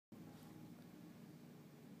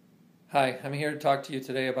Hi, I'm here to talk to you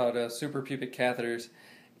today about suprapubic catheters.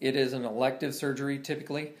 It is an elective surgery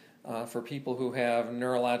typically for people who have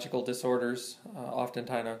neurological disorders,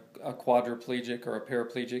 oftentimes a quadriplegic or a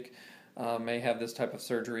paraplegic may have this type of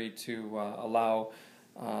surgery to allow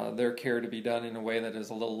their care to be done in a way that is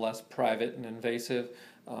a little less private and invasive,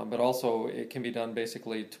 but also it can be done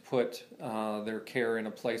basically to put their care in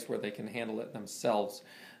a place where they can handle it themselves.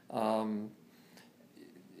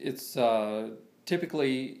 It's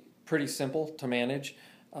typically pretty simple to manage.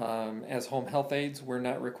 As home health aides, we're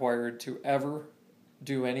not required to ever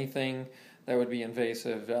do anything that would be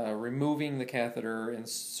invasive. Removing the catheter,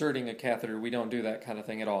 inserting a catheter, we don't do that kind of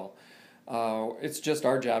thing at all. It's just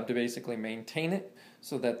our job to basically maintain it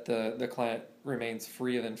so that the client remains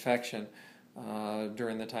free of infection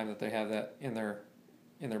during the time that they have that in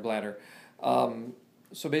their bladder.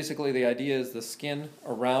 So basically the idea is the skin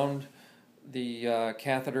around the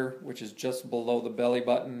catheter, which is just below the belly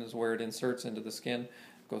button, is where it inserts into the skin,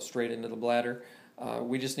 goes straight into the bladder.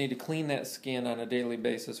 We just need to clean that skin on a daily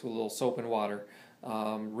basis with a little soap and water,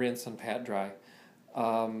 rinse and pat dry.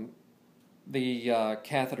 The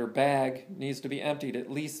catheter bag needs to be emptied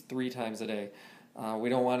at least 3 times a day. We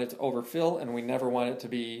don't want it to overfill, and we never want it to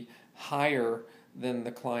be higher than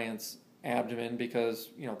the client's abdomen because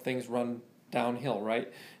things run downhill,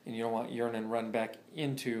 right? And you don't want urine and run back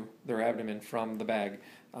into their abdomen from the bag.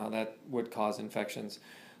 That would cause infections.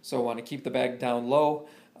 So want to keep the bag down low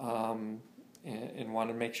and want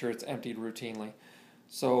to make sure it's emptied routinely.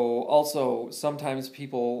 So also sometimes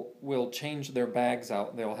people will change their bags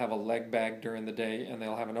out. They'll have a leg bag during the day and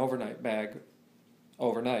they'll have an overnight bag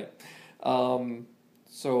overnight.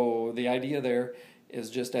 So the idea there is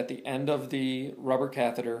just at the end of the rubber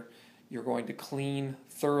catheter, you're going to clean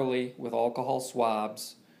thoroughly with alcohol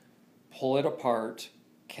swabs, pull it apart,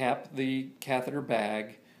 cap the catheter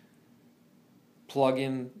bag, plug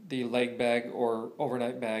in the leg bag or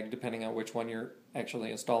overnight bag, depending on which one you're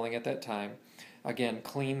actually installing at that time. Again,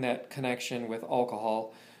 clean that connection with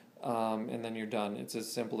alcohol, and then you're done. It's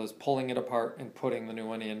as simple as pulling it apart and putting the new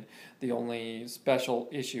one in. The only special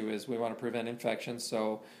issue is we want to prevent infection,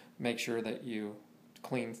 so make sure that you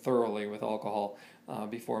clean thoroughly with alcohol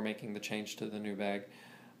before making the change to the new bag.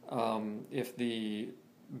 If the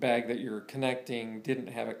bag that you're connecting didn't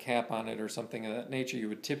have a cap on it or something of that nature, you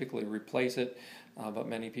would typically replace it, but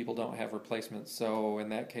many people don't have replacements. So in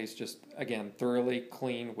that case, just again, thoroughly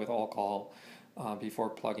clean with alcohol before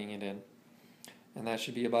plugging it in. And that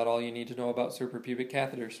should be about all you need to know about suprapubic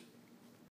catheters.